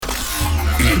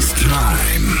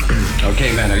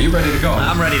Okay, man, are you ready to go?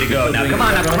 I'm ready to go. Now, come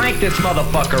on, now crank this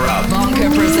motherfucker up. Bonker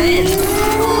presents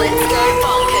Let's Go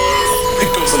Bonkers. It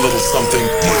goes a little something.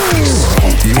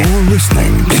 You're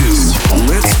listening to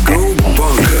Let's Go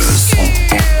Bonkers.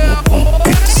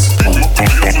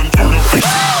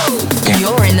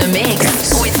 You're in the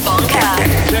mix with Bonker.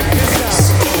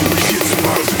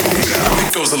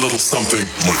 It goes a little something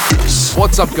like this.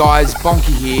 What's up, guys?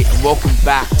 Bonky here, and welcome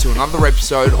back to another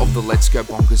episode of the Let's Go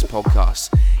Bonkers podcast.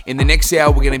 In the next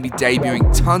hour, we're going to be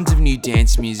debuting tons of new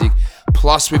dance music,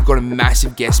 plus we've got a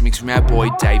massive guest mix from our boy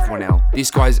Dave Winnell.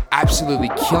 This guy is absolutely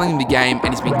killing the game,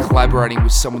 and he's been collaborating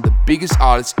with some of the biggest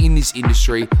artists in this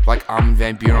industry, like Armin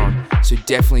van Buuren, so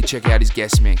definitely check out his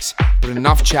guest mix. But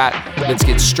enough chat, let's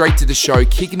get straight to the show,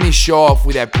 kicking this show off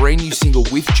with our brand new single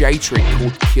with J-Trick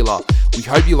called Killer. We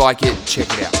hope you like it, check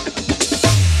it out.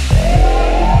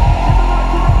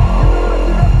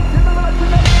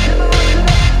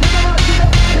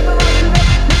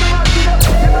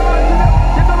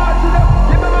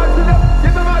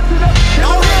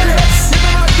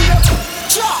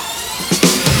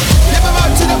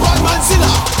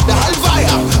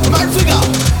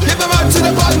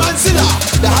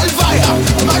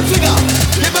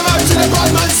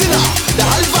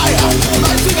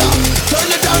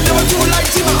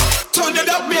 Turn it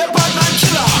up, me a bad man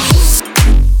killer.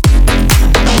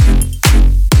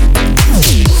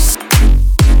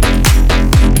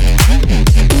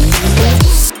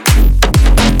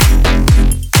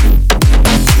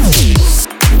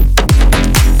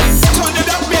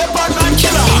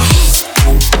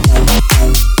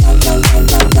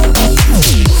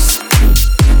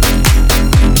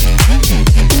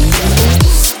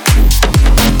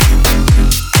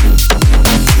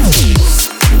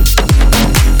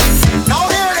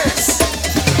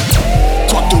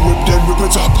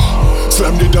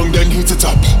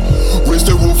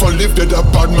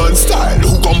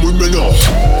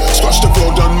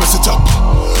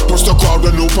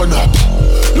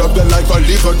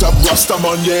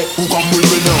 Rastaman, yeah, who come with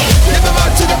me now? Give me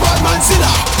man to the bad man zilla,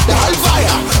 the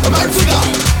hellfire, a man figure.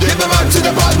 Give me man to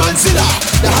the bad man zilla,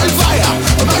 the hellfire,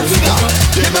 a man figure.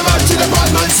 Give me man to the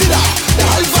bad man zilla, the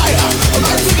hellfire, a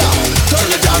man figure. Turn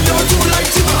it down, never do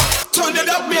like Tima. Turn it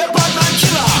up, me a bad man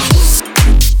killer.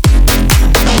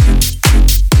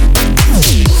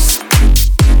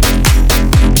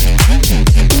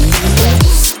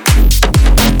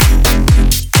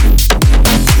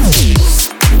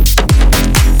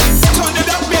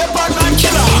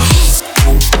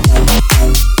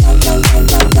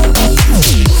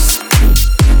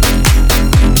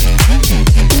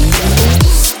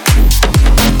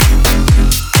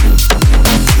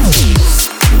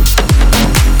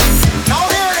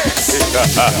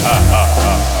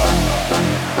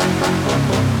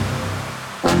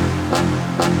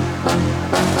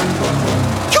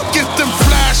 You get them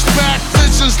flashback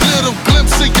visions, little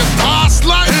glimpse of your past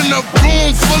life. In a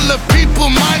room full of people,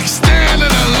 might stand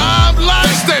in a limelight.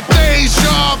 It's that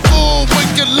deja vu when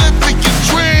you're living your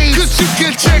dreams. Cause you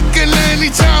can check in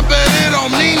anytime, but it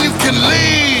don't mean you can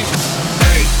leave.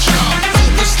 Deja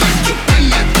vu, it's like you've been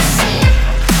there before.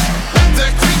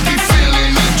 That creepy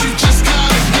feeling that you just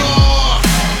gotta ignore.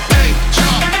 Deja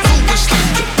vu, it's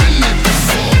like you've been there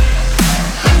before.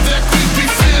 That creepy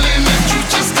feeling that you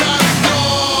just gotta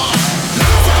ignore.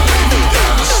 Now I lay me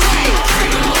down to sleep, pray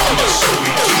the Lord my soul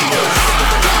be keep.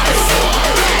 Before I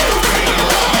wake, pray the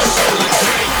Lord my soul is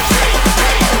safe.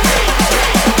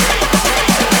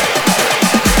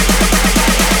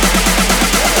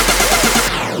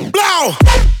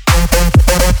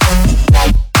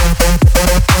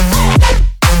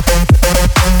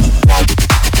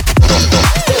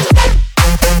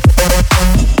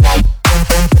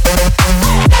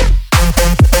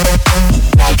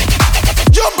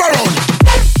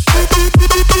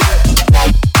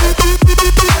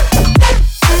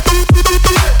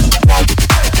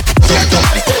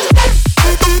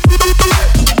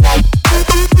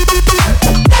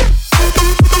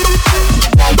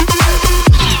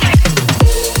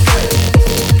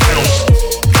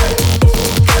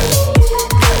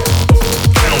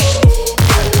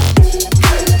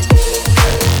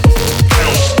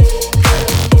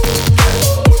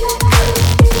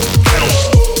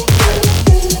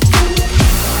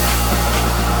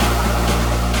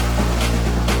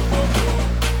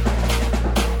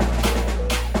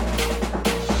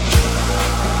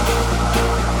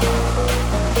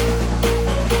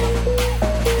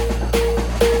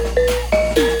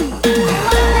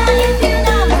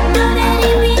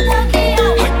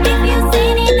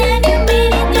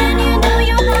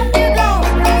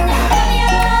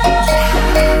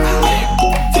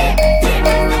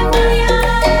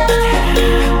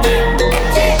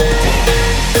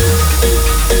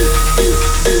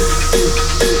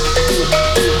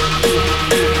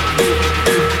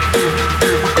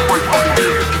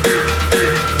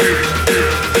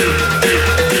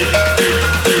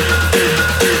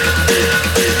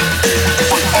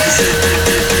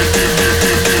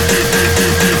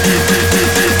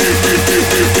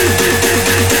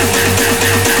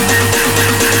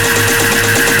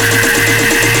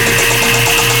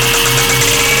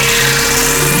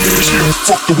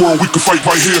 Fuck the world, we can fight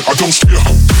right here. I don't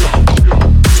steer.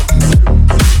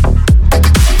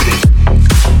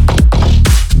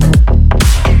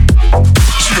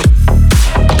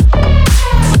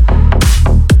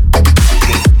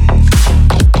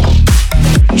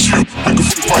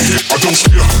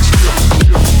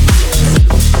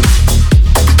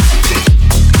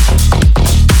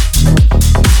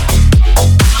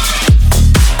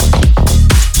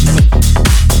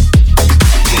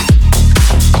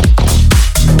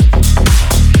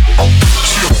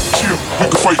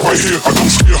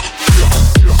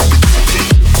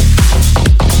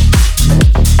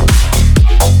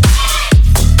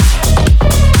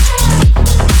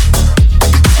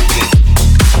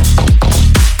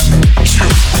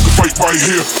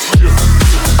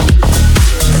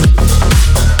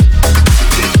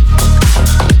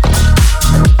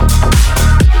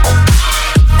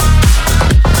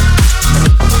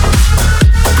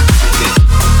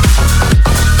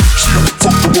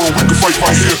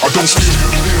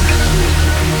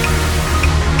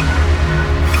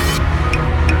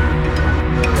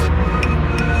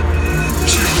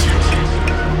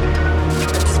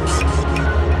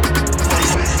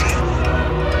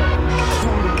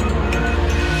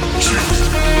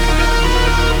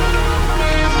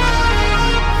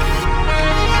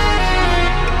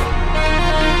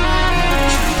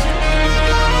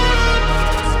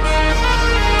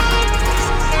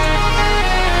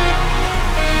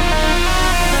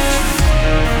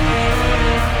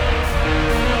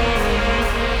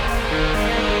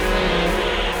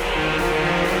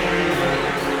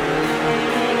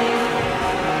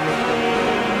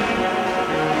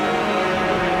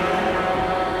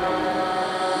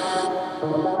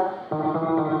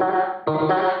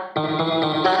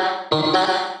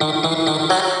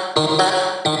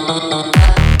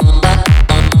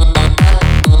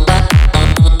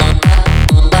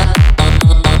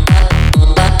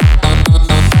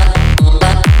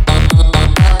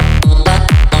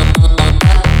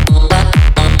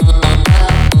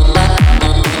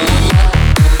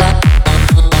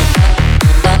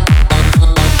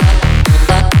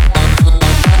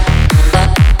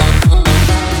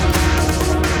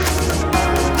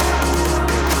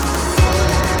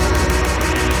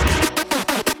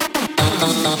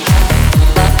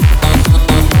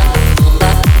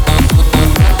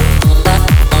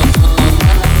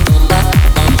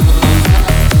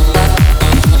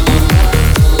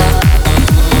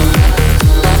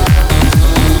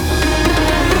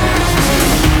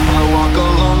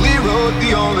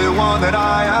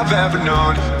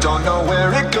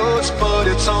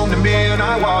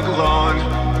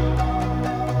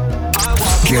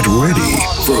 Get ready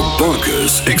for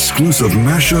Bonkers' exclusive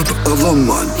mashup of the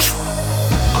month.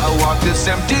 I walk this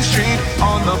empty street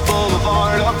on the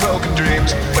boulevard of broken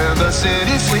dreams, where the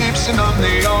city sleeps and I'm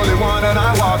the only one, and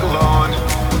I walk alone.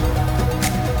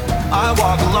 I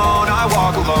walk alone, I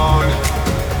walk alone.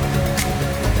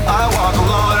 I walk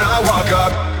alone and I walk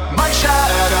up. My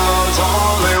shadow's the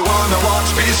only one that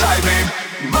walks beside me.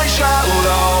 My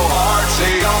shallow heart's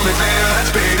the only thing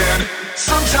that's beating.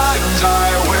 Sometimes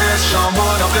I wish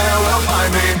someone up there will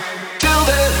find me. Till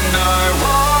then I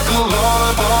walk alone.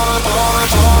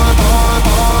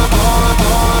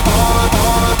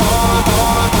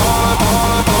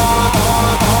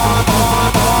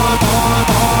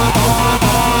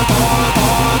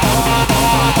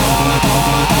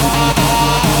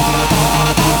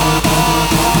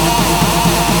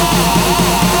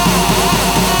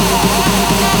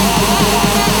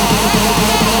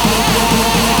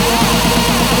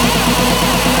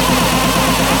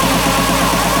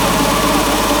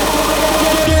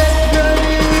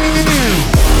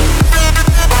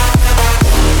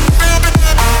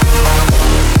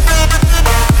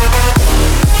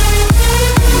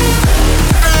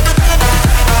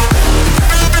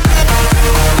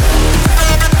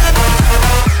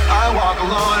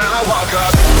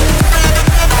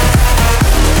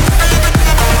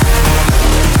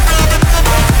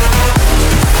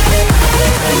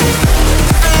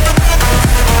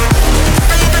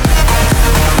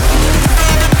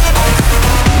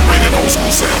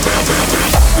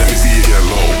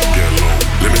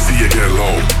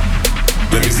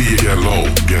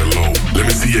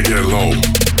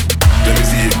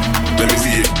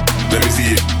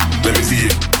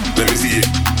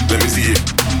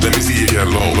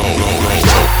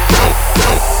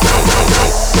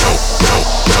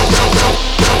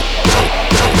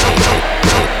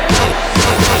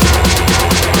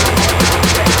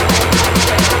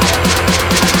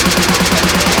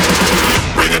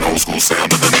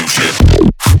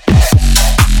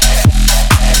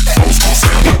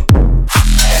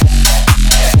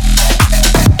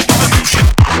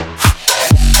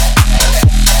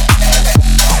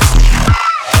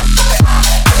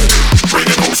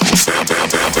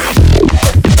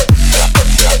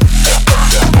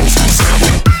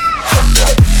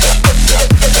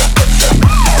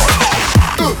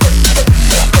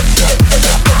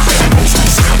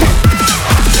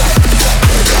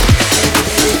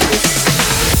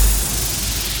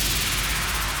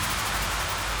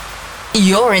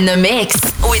 You're in the mix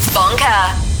with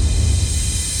Bonka.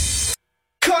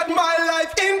 Cut my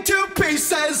life into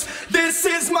pieces. This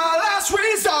is my last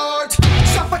resort.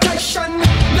 Suffocation,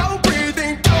 no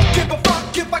breathing. Don't give a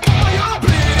fuck if I cut my arm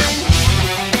bleeding.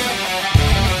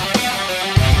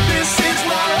 This is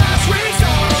my last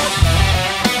resort.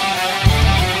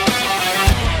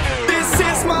 This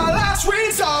is my last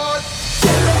resort.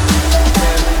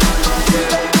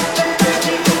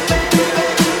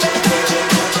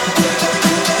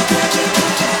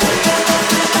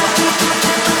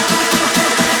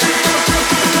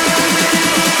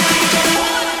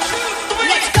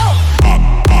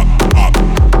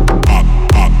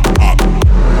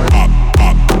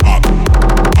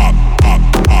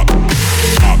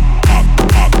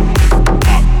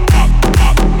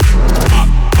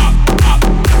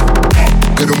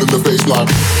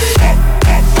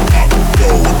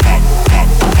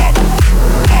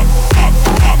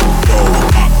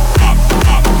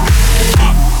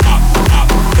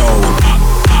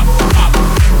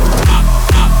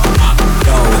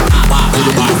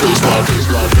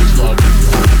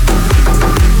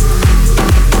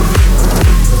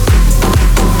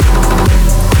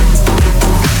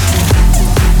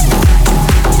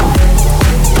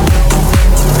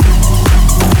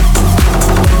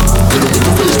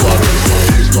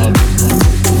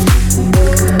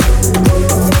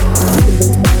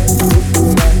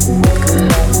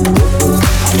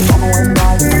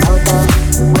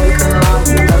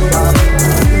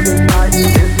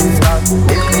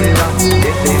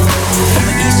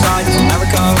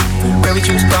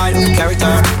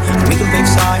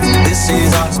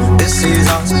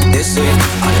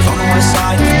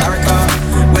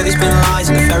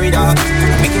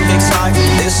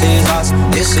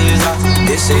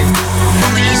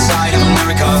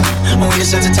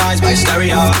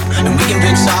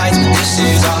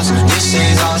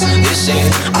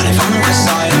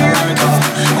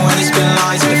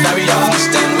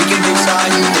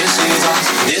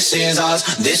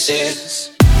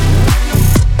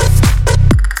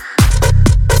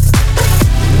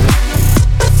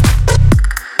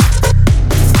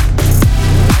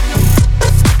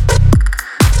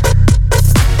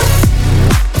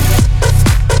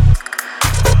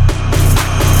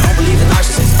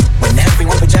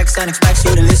 And expects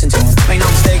you to listen to him. Make no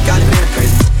mistake, I live in a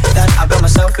prison that I built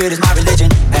myself, it is my religion.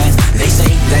 And they say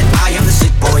that I am the sick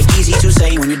boy. Easy to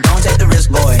say when you don't take the risk,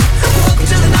 boy. Welcome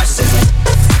to the narcissism.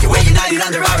 We're united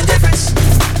under our indifference.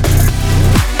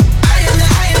 I am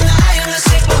the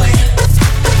sick boy. I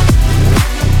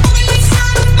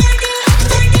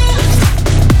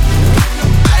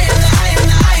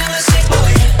am the sick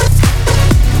boy.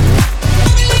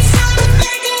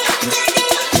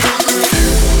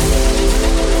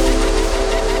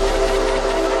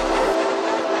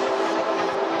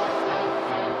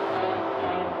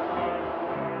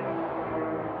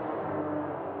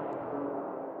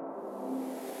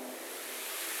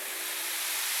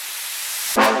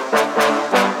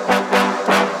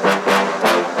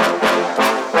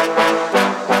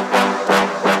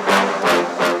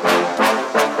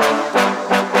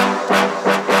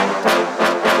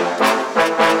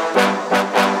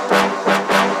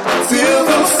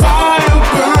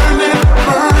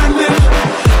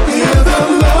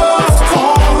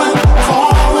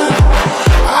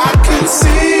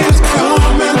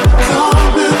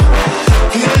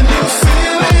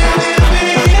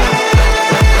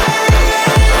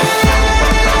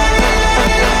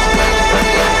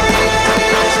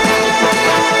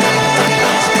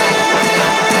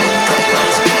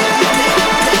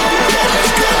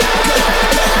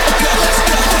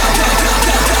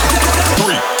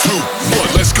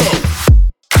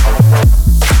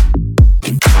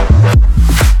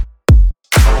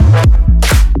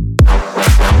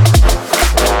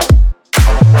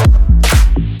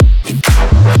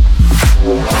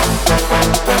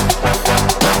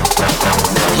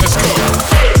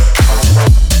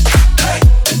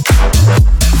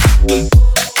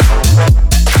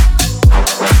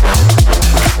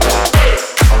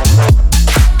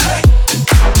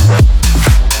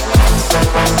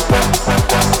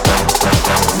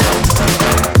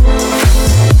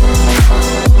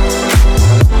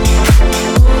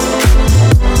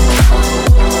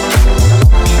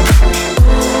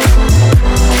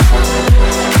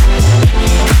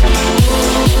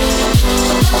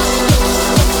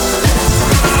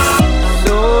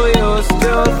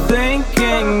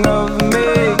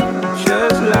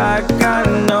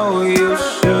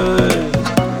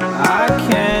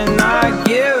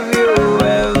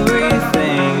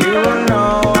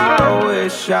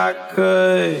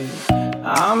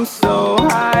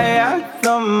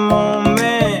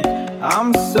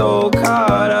 so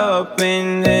caught up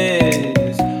in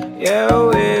this. Yeah,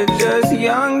 we're just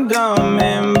young, dumb,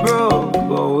 and broke,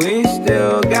 but we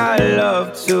still got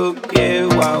love to give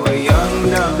while we're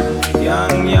young,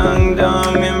 dumb, young,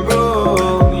 dumb, and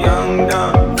broke. Young,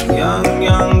 dumb,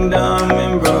 young, dumb,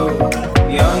 and broke.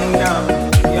 Young,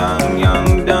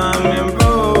 dumb, and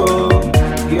broke.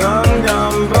 Young,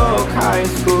 dumb, broke high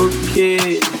school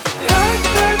kid.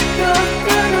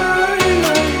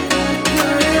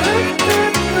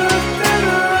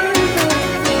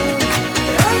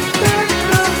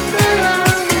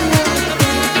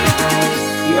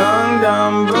 Young,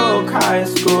 dumb, broke high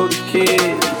school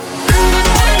kid.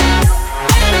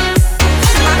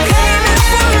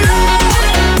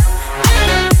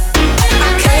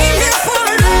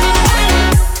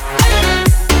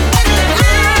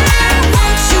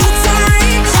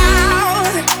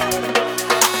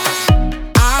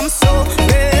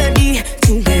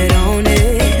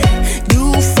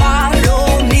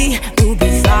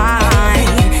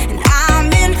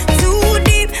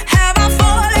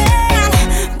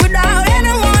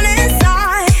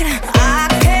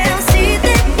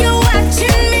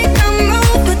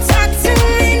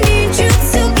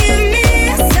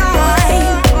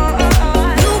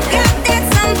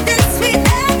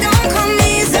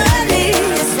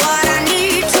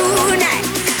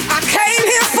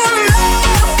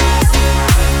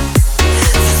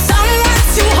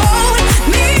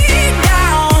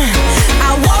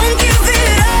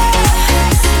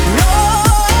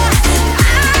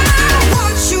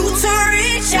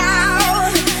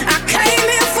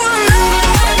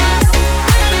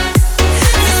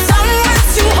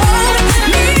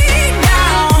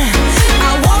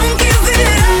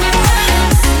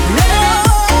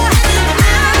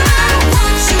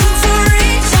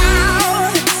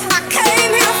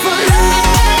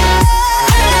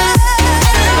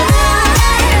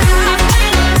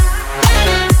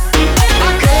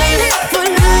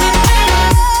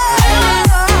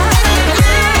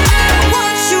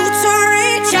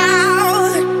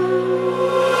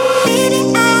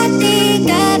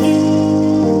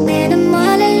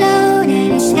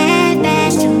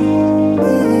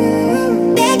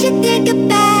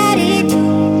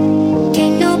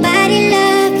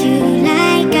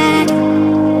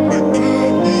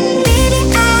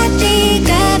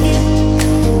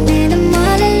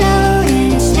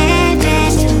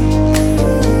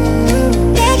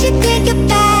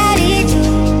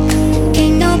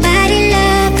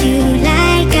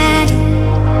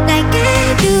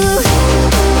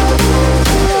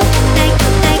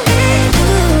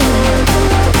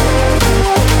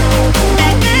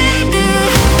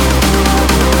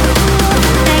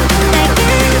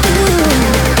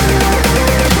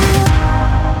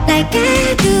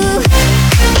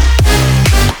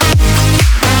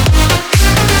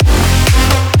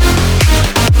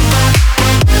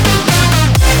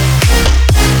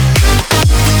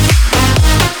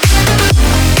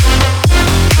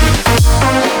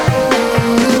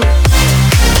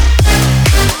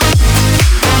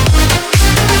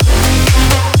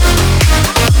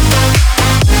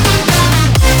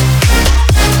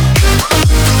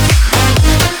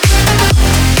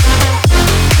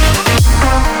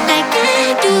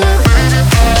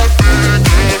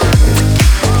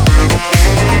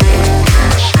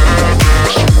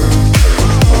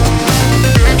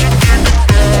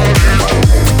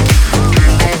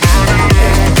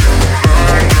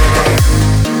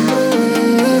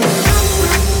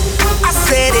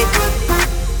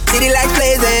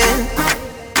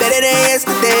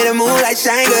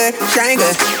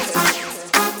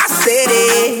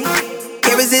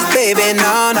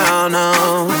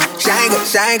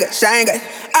 Shine good.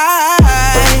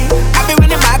 I've been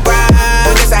running my grind.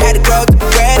 Guess I had to grow to be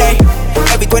ready.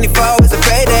 Every 24 is a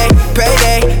payday.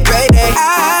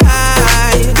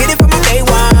 I did it for my day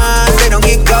ones. They don't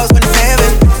get ghosts when it's heaven.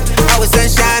 Always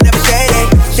sunshine, never shady.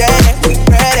 We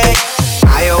ready.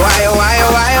 Ayo,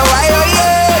 yeah.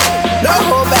 No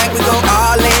hold back, we go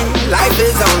all in. Life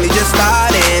is only just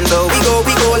starting, so we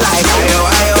go like ayo.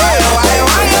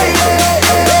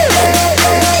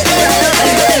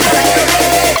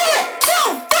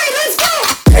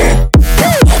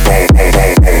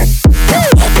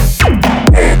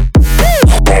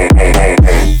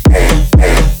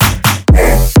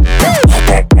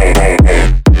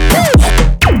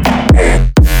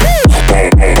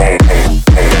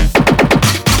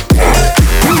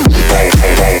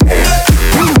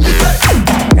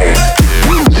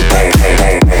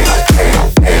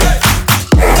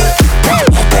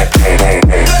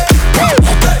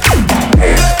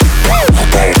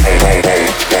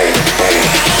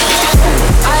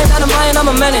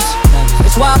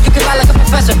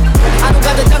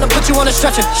 a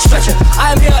stretcher, stretcher.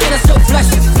 I am here in a silk flesh.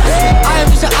 I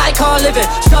am just an icon living.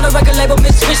 Start a record label,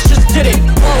 Misfits just did it.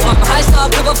 Whoa, I'm high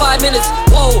star, good for 5 minutes.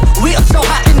 Whoa, we are so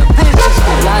hot in the business.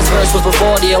 Last verse was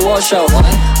before the award show.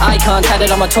 Icon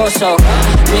tatted on my torso.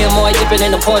 Me and Moy dipping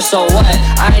in the torso. What?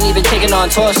 I ain't even taking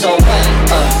on torso. What?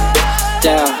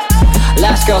 Down.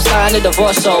 Last girl signed a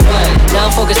divorce, so what? Now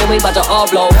I'm focused and we about to all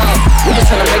blow up. We just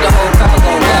tryna make the whole crowd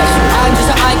go nuts. I'm just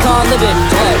an icon living,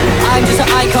 what? I'm just an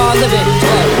icon living,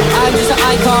 what? I'm just an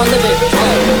icon living,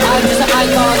 what? I'm just an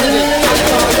icon living, icon living, icon living, icon living.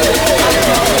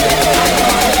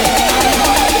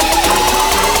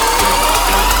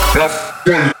 That's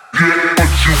one, yeah, but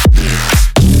you.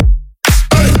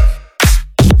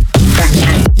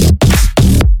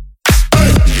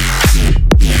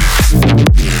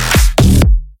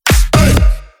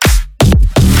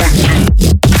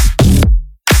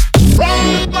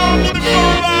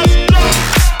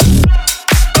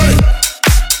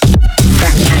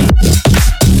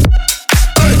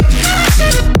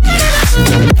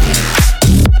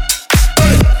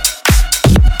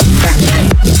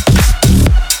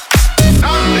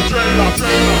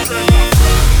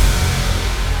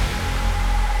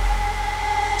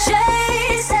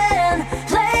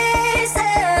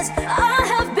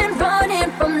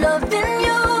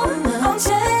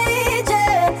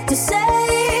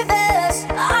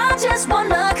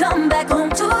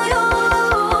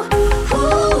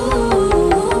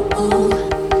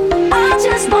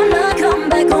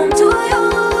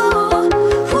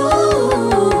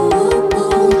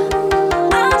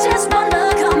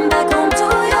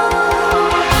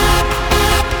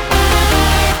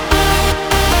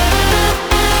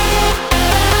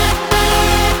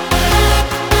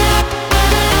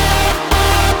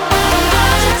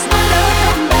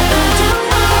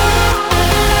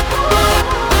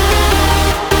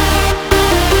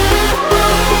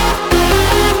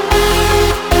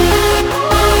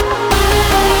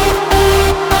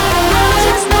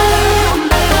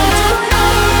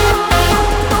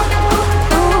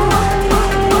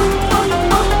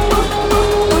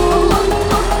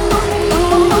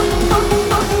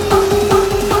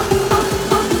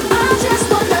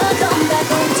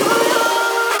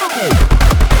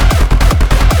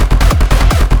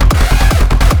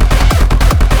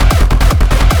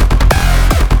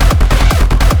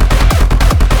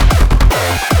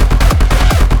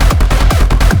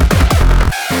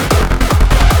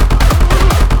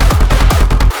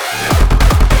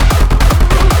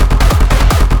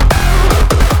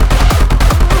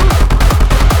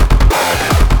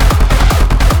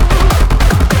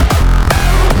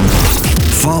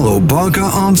 Bonka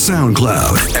on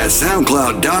SoundCloud at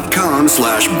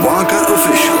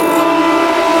soundcloud.com/BonkaOfficial.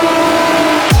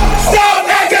 Stop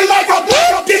acting like a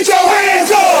bitch! Get your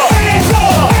hands up! Hands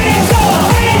up! Hands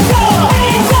up! Hands up!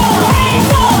 Hands up! Hands up! Hands up!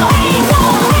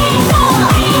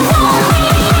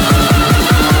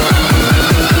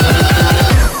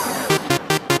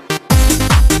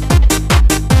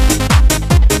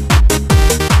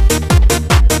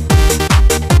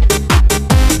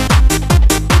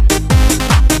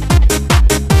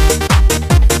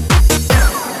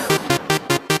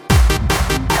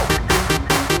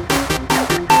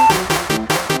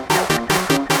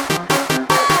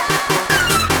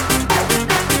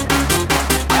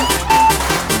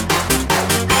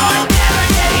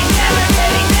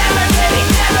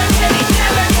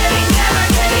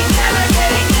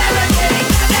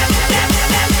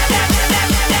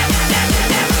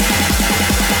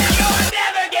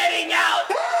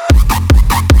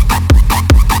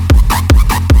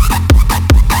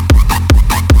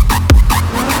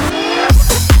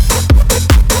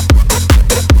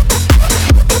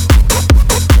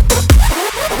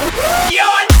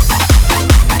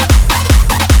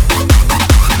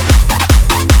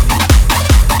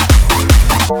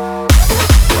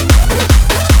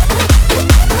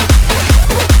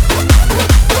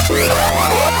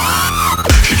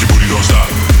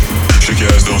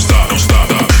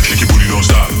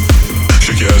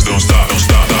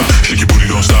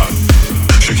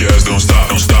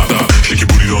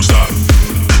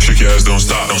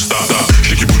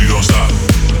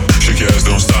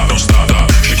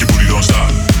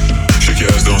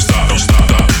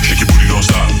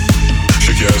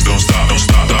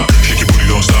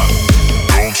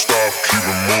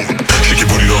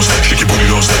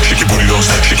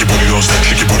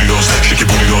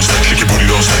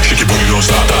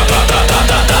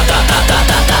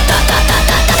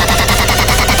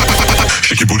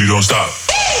 don't stop.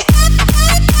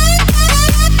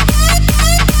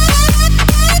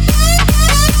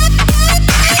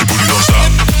 Shake your booty, don't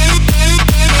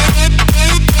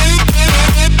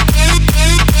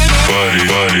stop.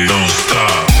 body, don't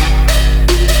stop.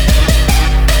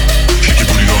 Shake your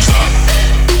booty, don't stop.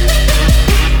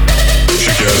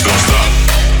 Shake your ass, don't stop.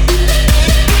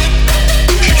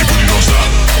 Shake your booty, don't stop.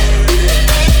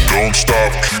 Don't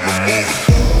stop, keep it moving.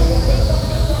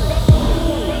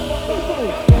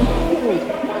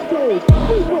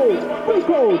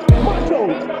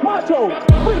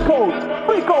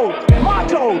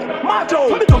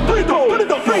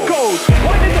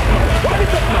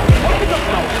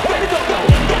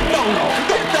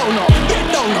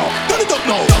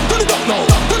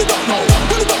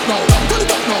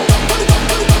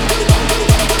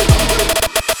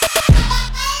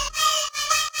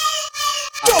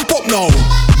 Jump up now.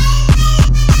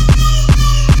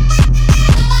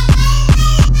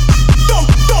 Dump,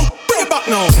 bring it back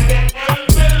now.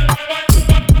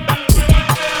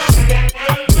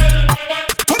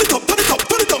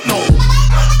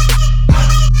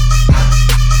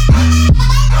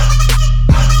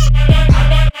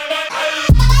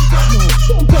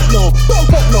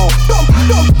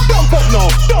 Turn it up now.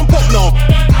 Dump up now.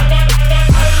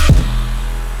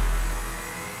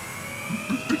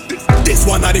 This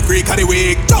one of the freak of the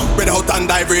week. Jump right out and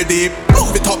dive real deep.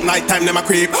 Move it up, night time, them a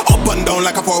creep. Up and down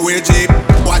like a four-wheel jeep.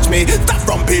 Watch me, start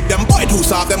from peep. Them boy too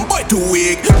soft, them boy too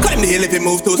weak. Climb the hill if it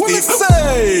moves too steep.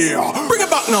 Say, bring it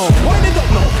back now. Wind it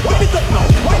up now. Wind it up now.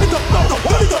 Wind it up now.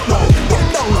 Turn it up now. Get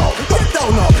down now. Get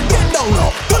down now. Get down now.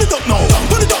 Turn it up now.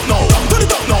 Turn it up now. Turn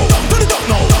it up now. Turn it up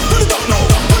now. Turn it up now.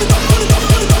 Turn it up. Turn it up.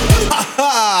 Turn it up. Turn it up. Ha!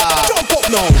 Jump up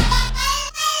now.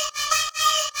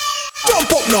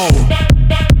 Jump up now.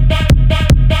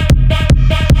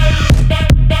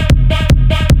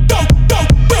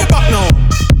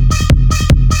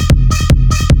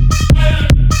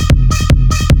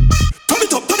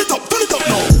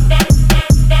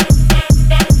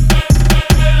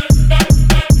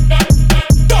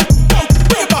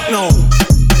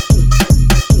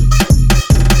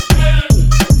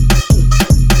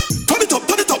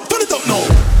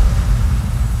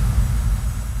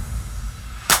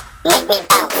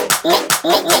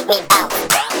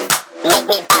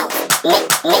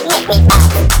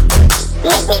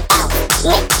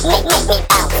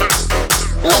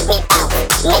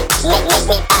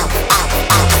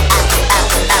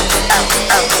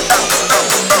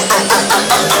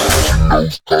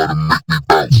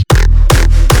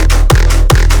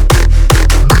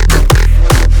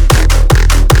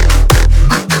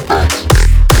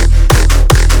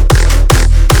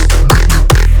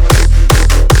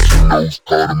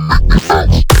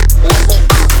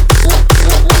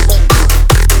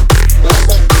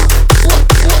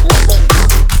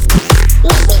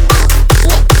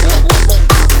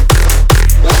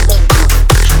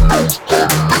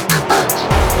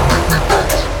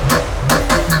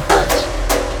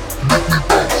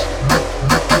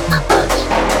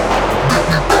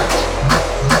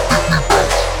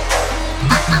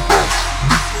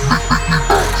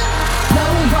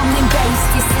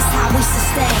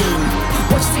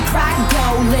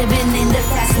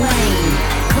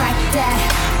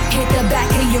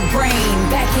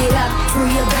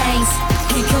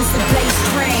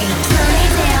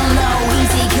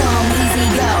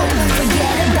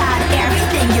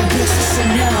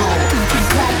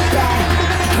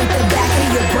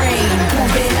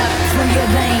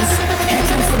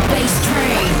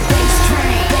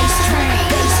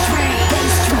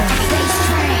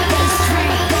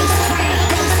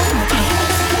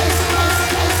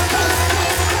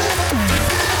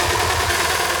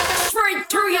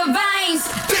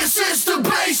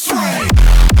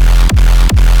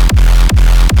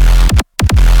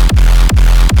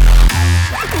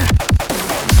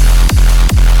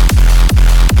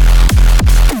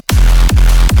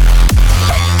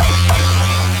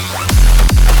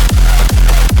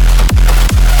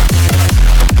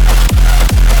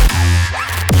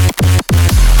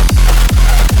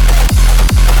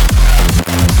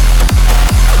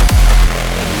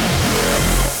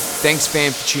 Thanks,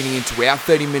 fam, for tuning in to our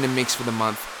 30-minute mix for the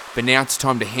month. But now it's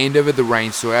time to hand over the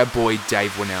reins to our boy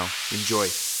Dave Winnell. Enjoy.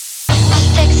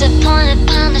 Fix a point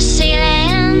upon the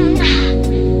ceiling.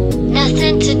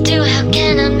 Nothing to do, how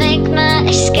can I make my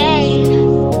escape?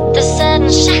 The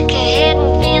sudden shock, a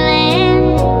hidden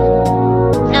feeling.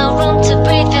 No room to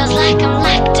breathe, feels like I'm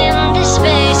locked in this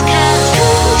space. Cause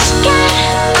who's got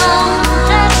all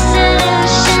the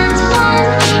solutions?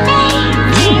 180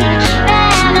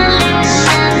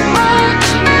 revolution,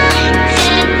 190.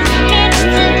 It's the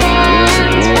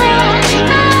guns we're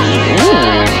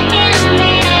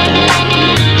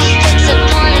fix a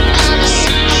point upon us,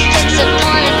 fix a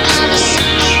point upon us,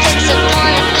 fix a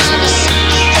point upon us,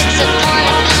 fix a point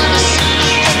upon us,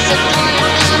 fix a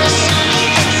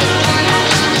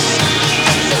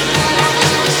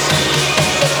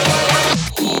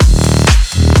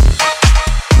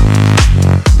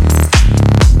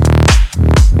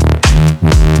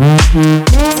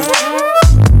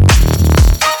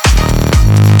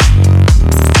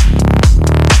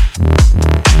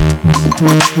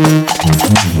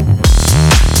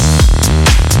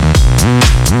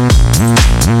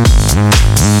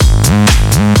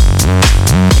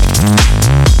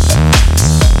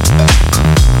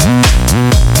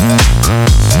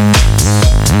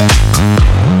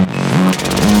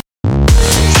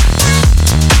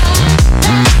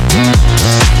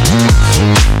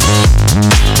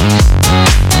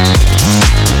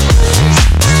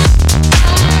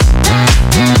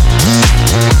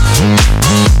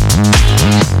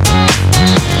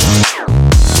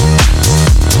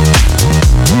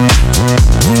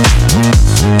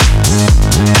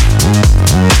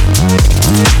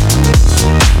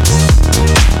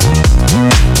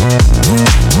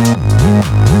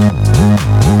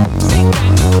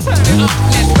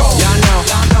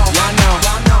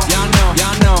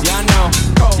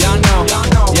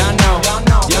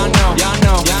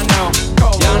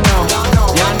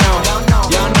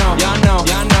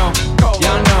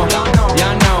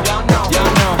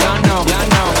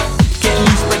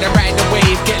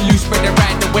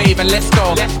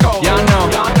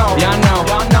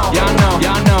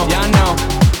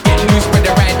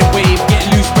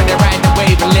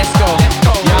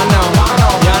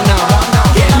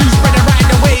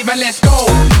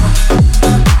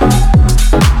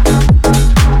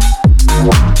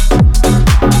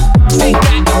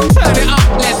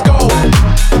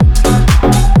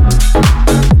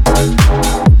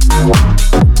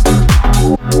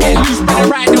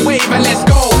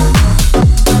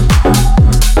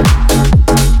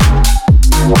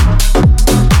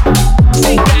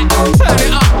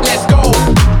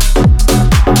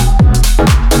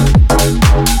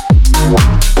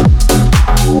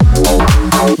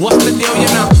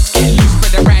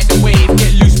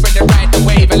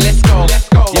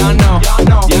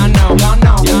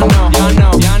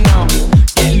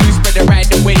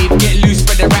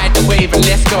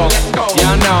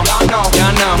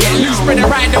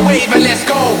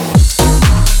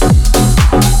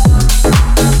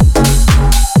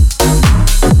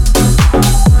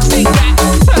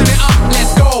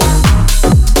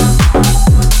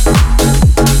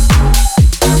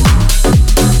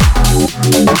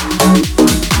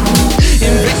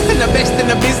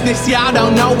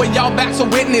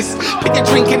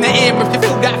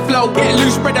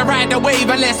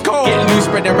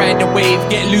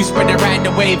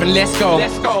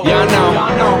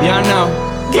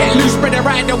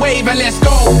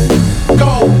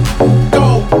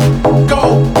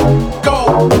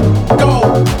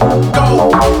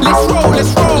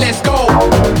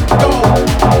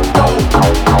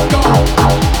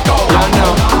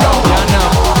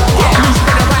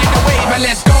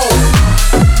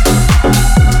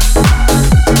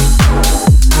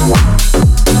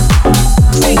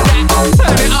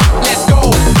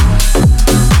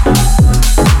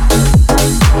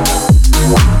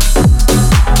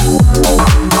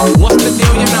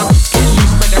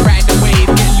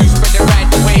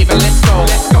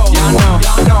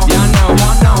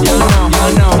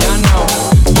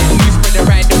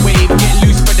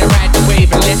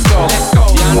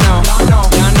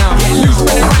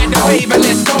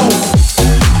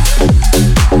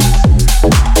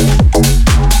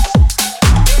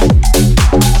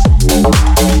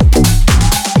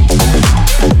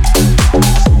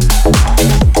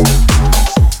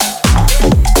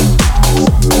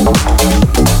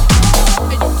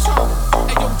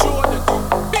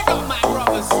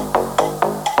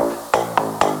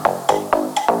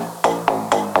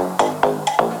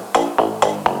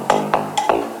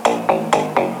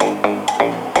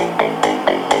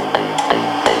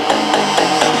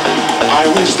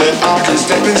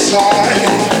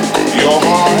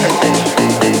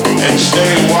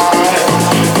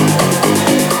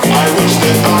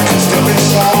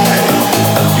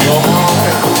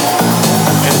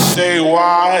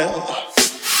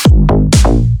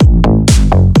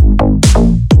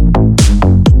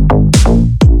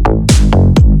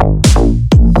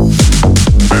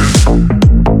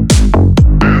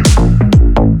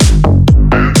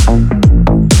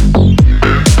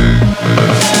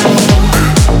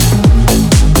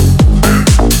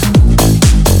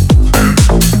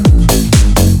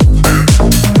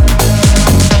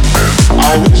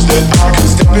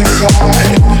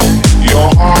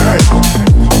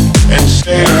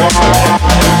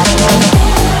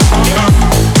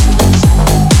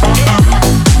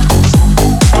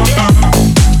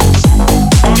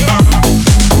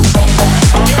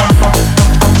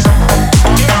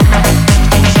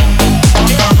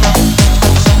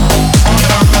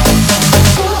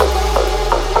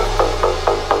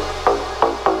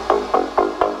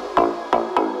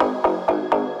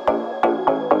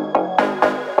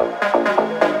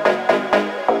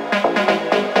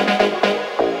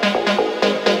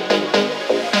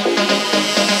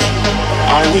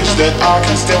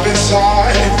can step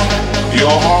inside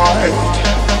your heart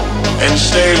and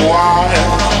stay a while.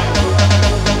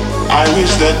 I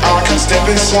wish that I can step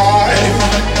inside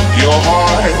your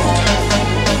heart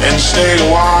and stay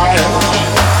a while.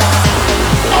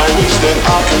 I wish that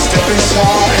I can step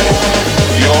inside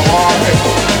your heart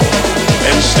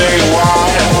and stay a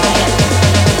while.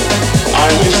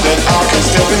 I wish that I can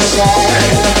step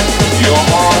inside your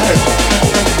heart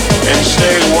and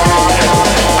stay a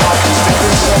while. I can step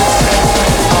inside.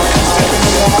 I can step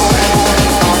inside.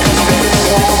 I can step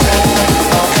inside.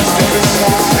 I can step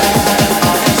inside.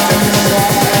 I can step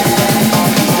inside.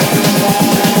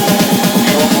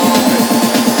 Your heart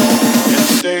and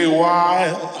stay a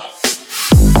while.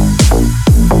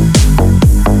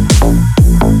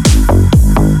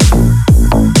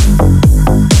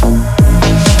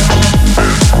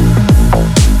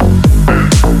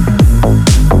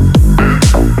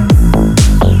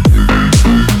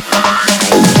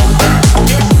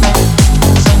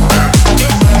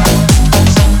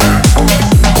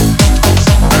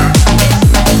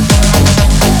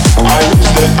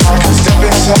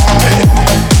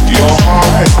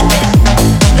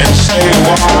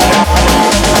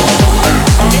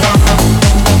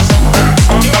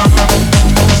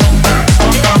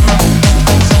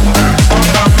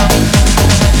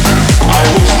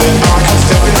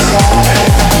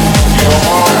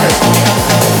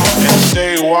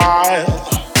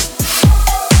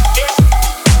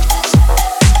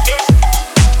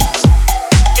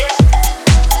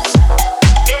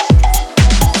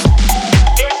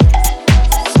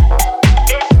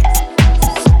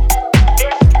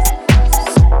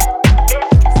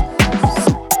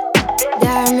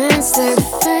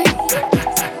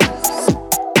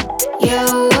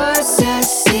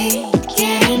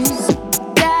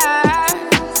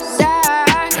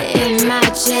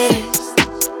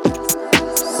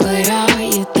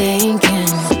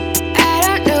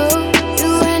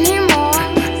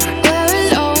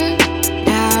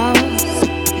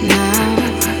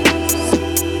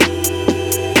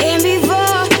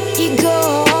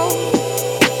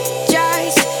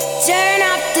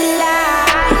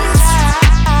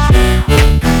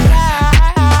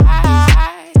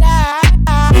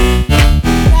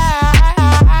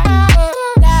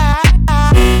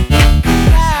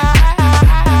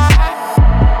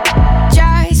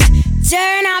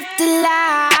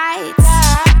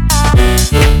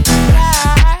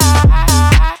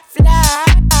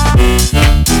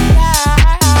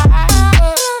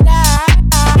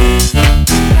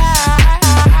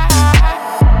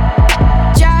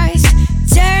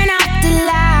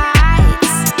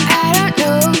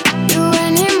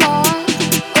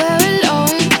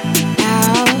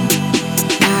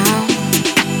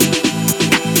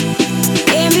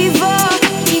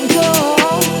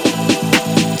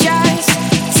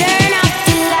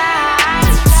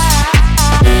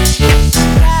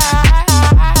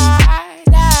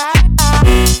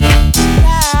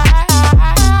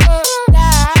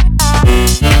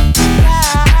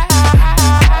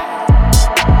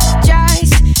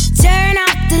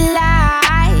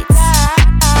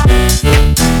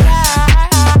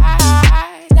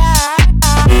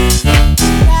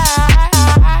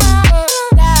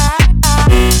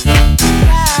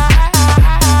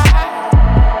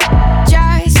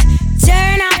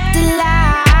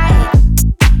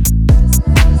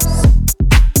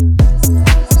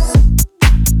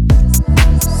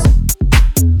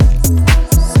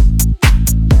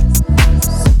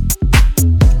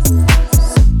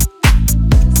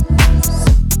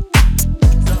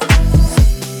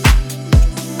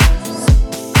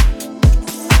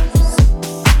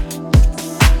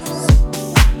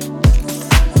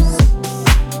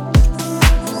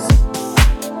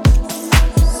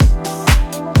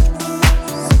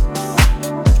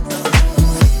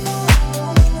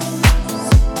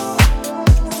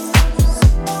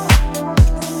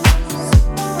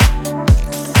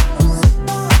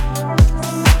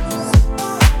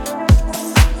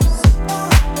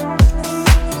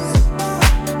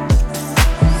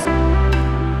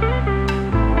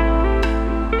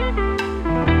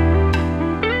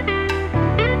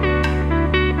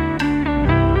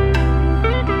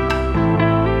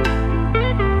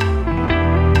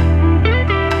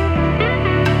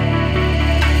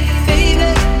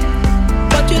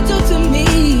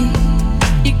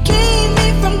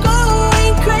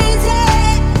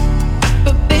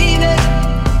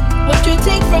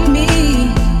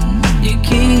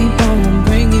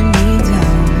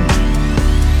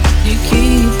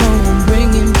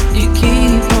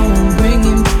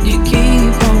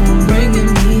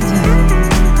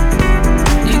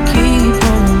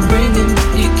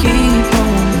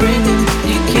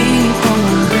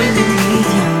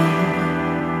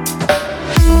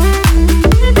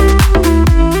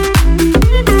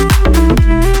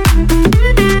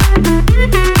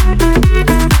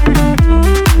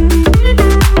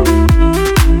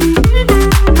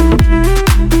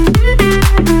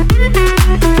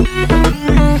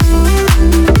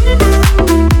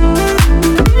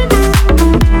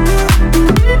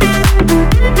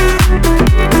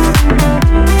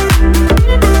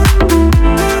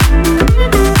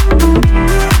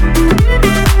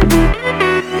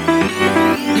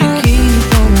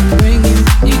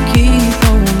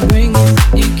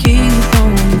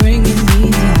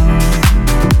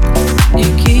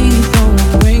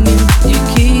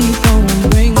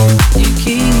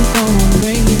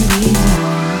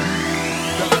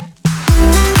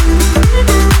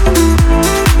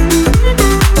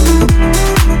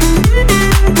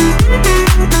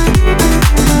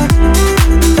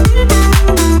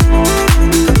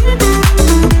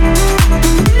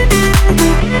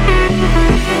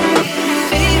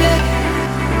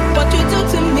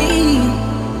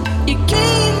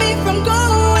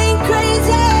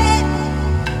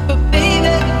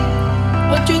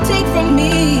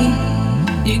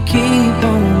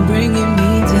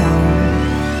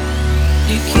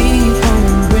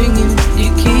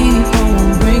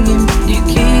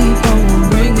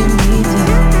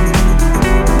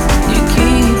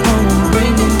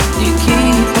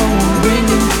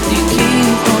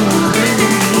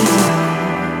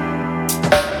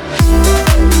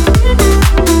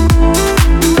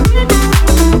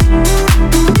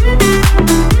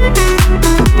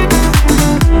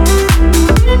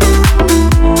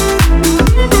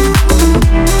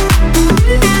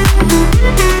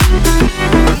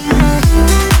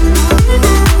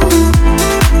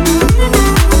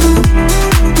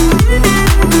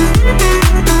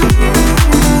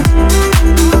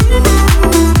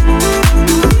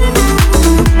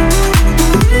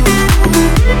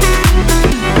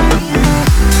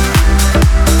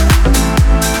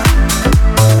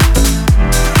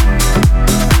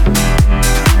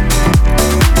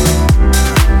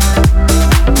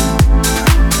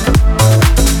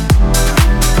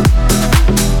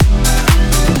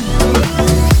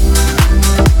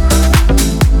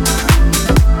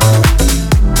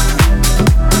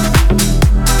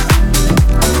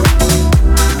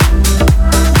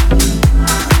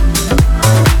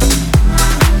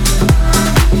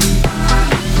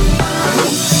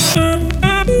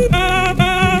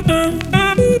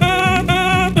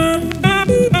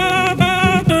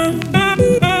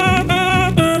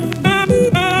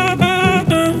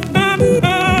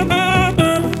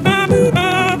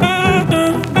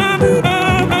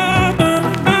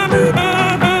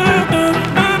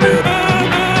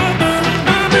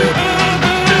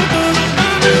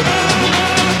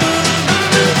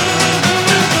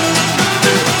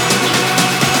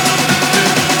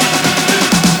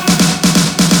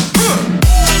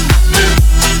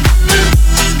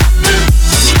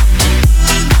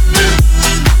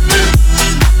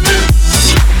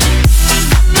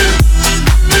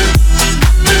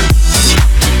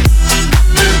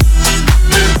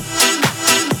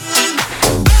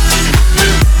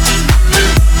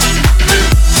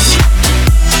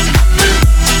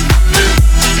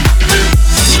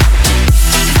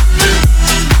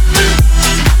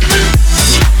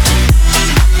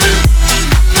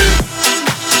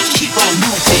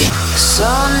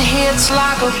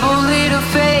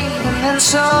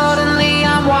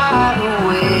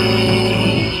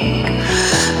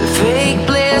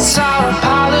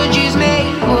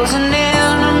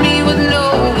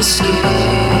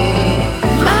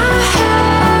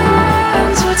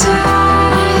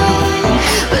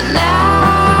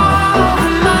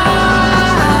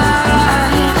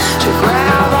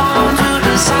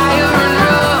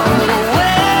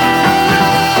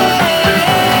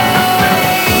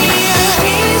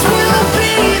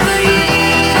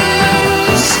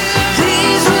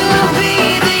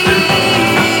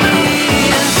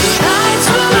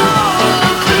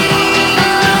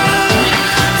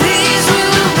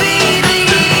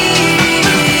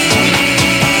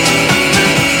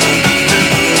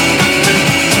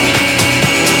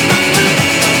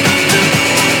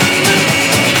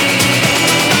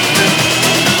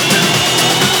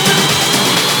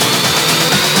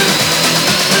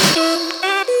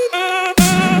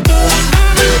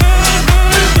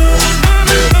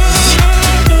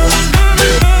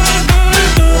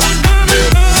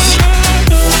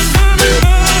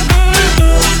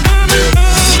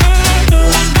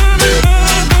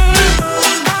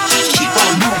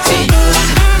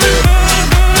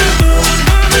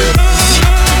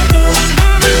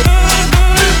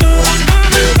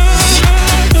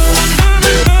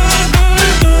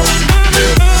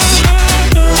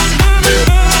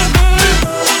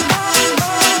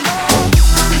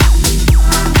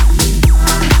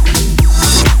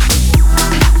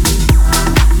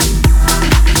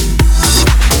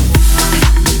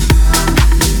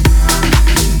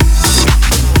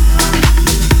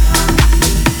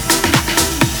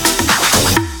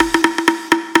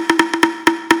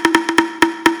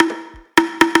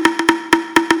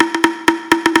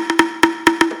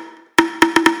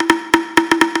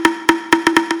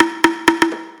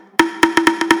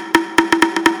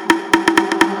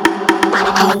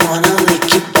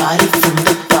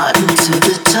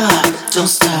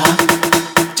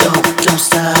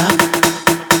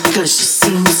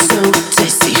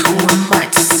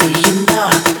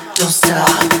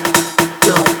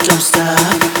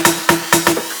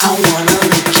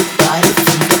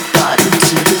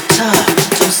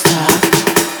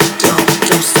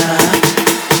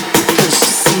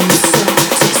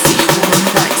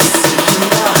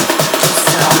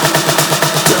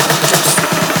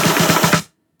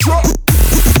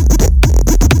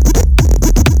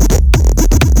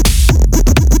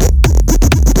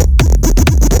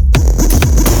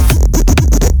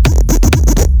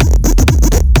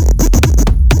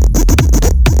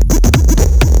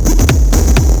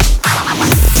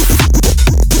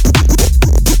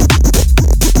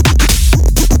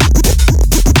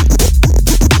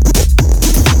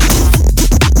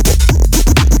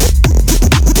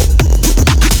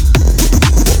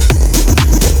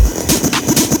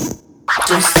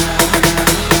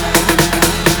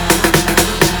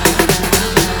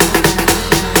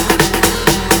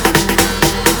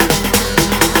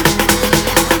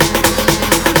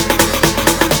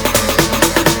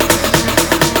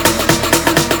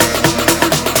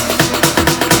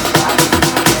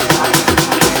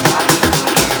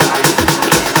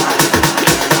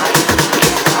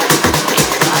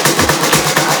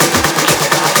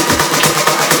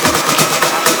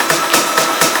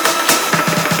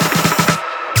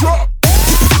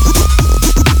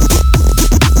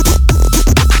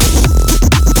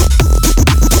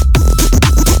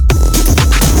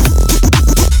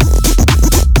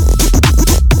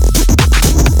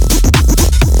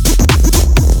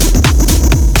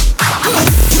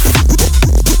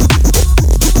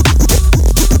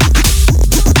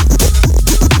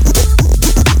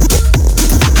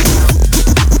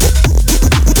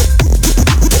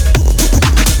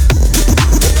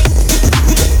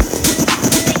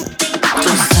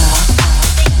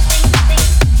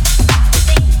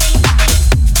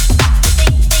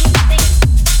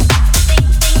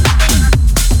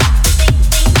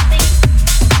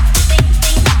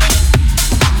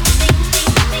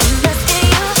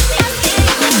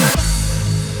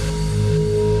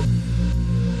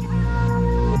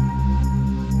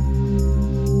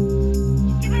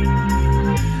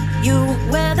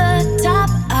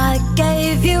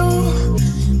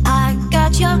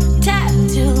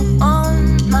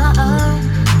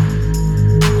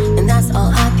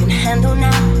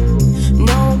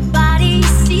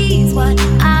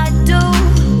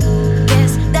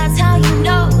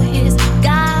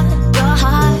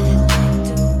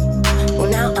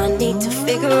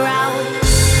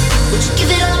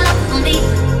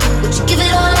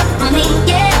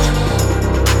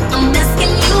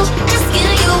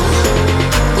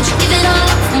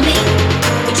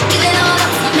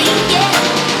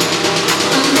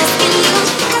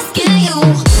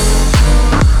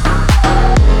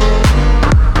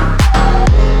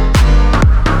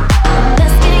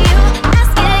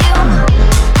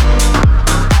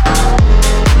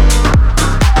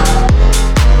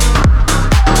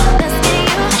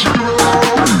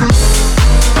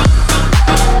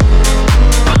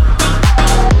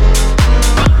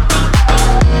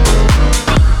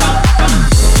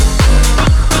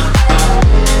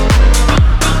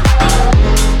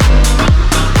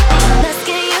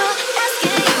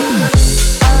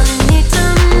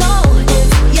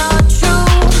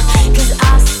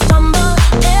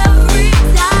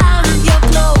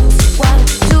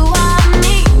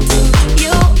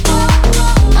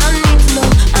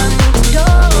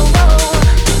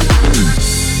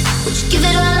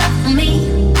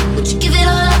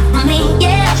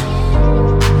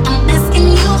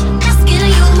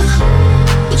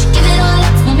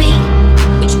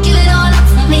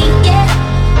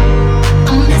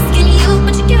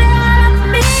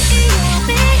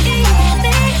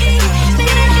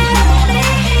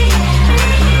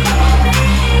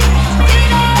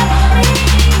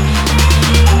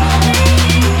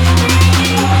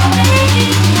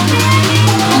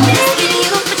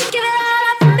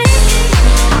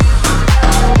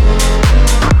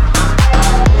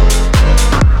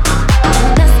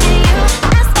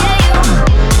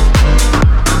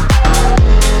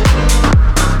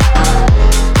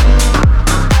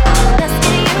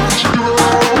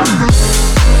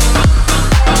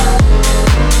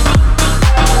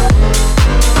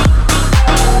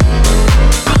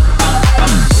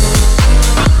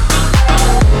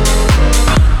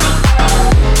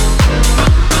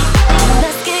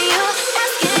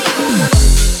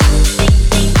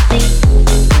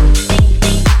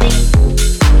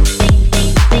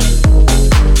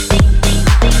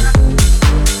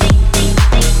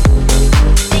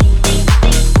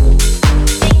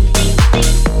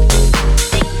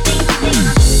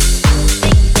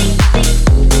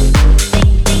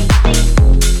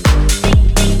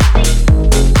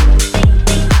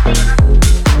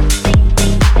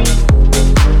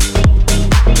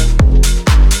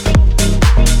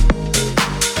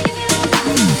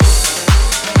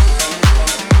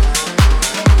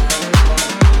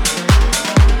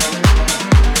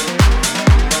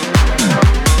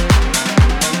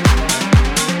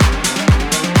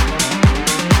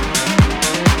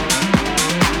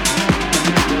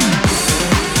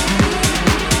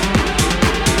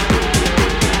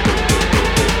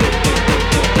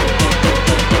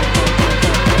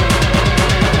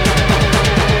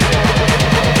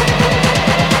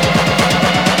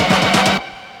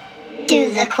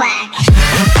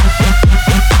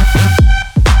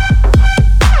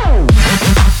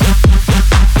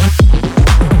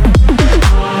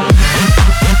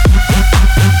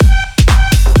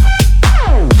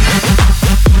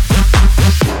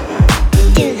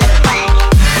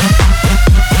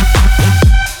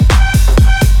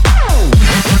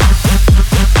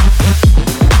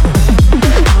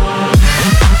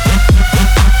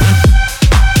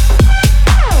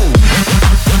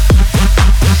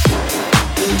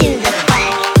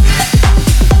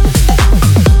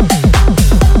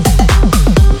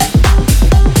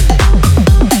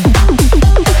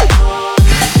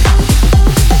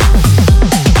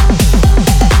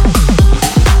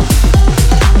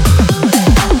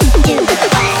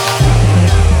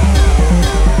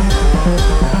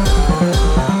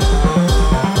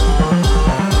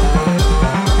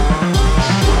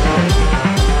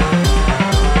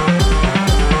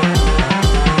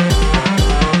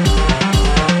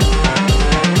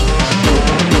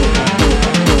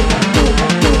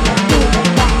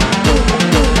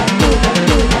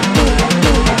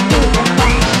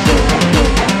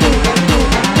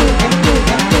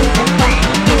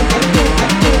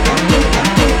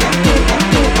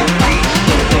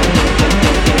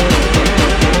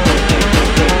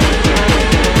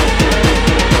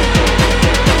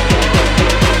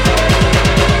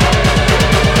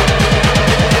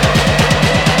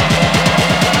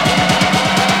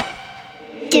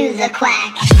 the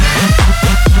quack.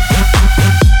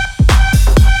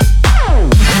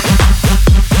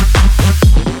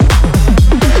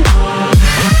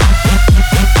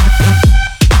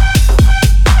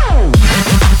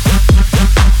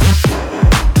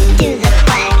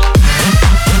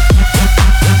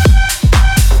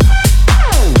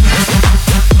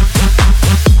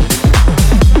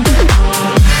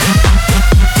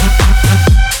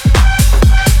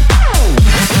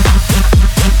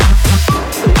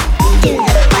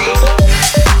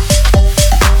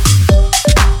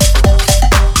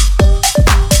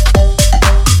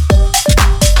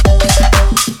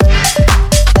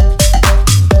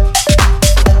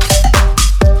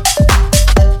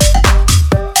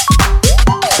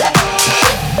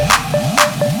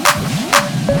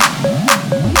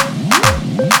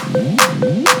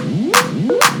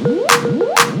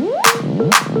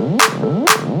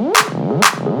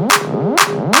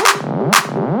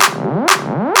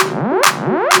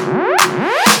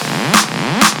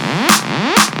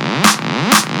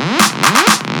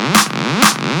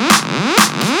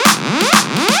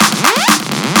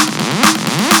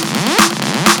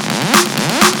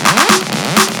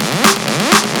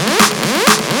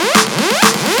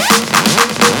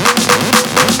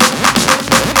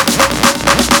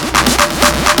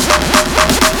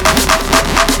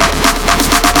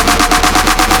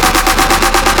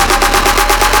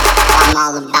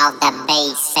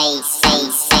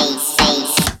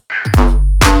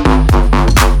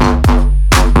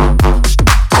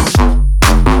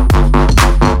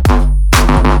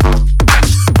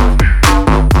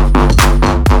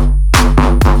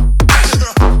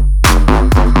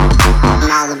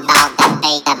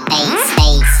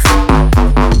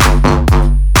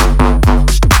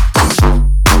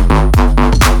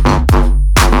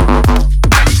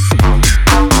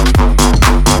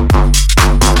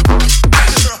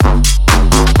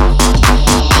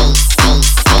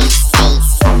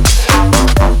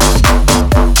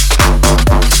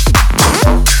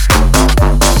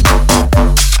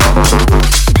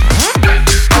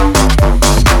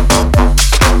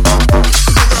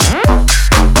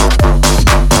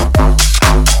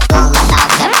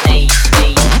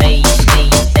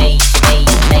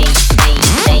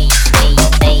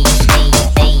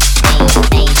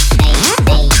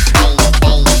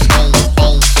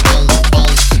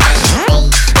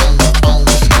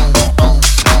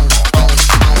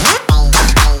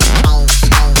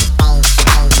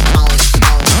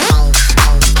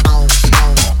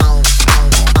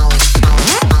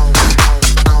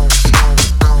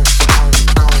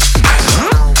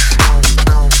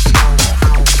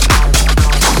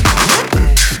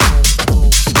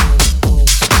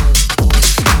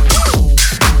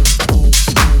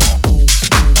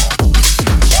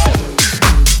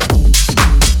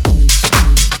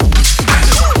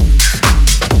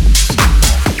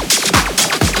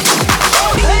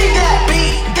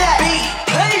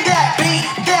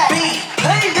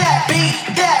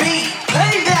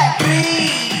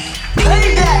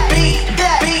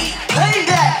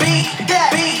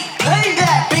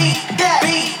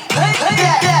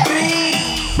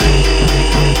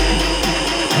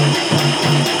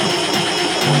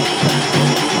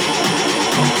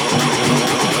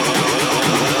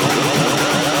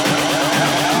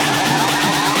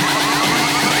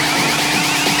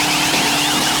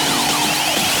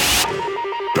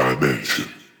 Dimension.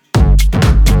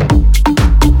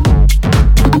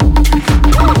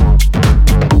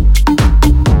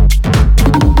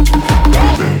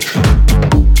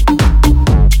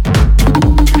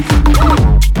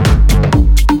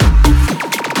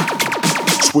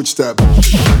 Switch that.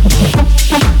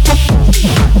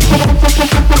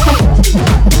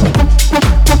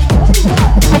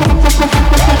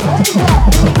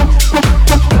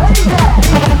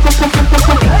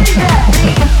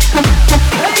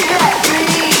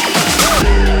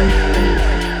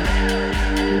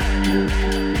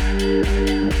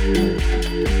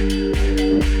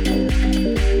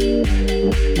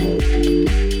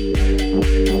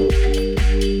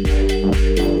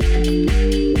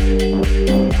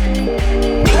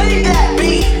 Play that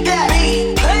beat, that beat.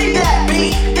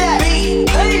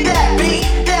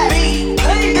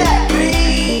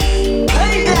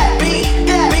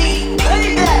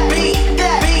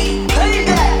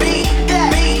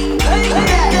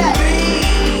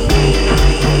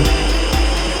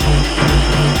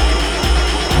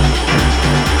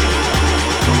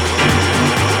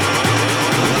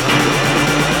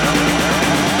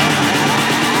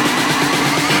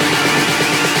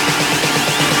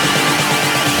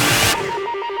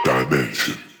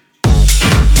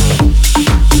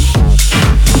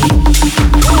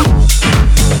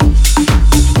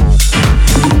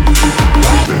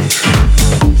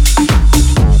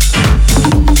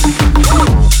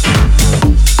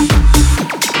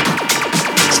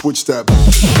 switch step.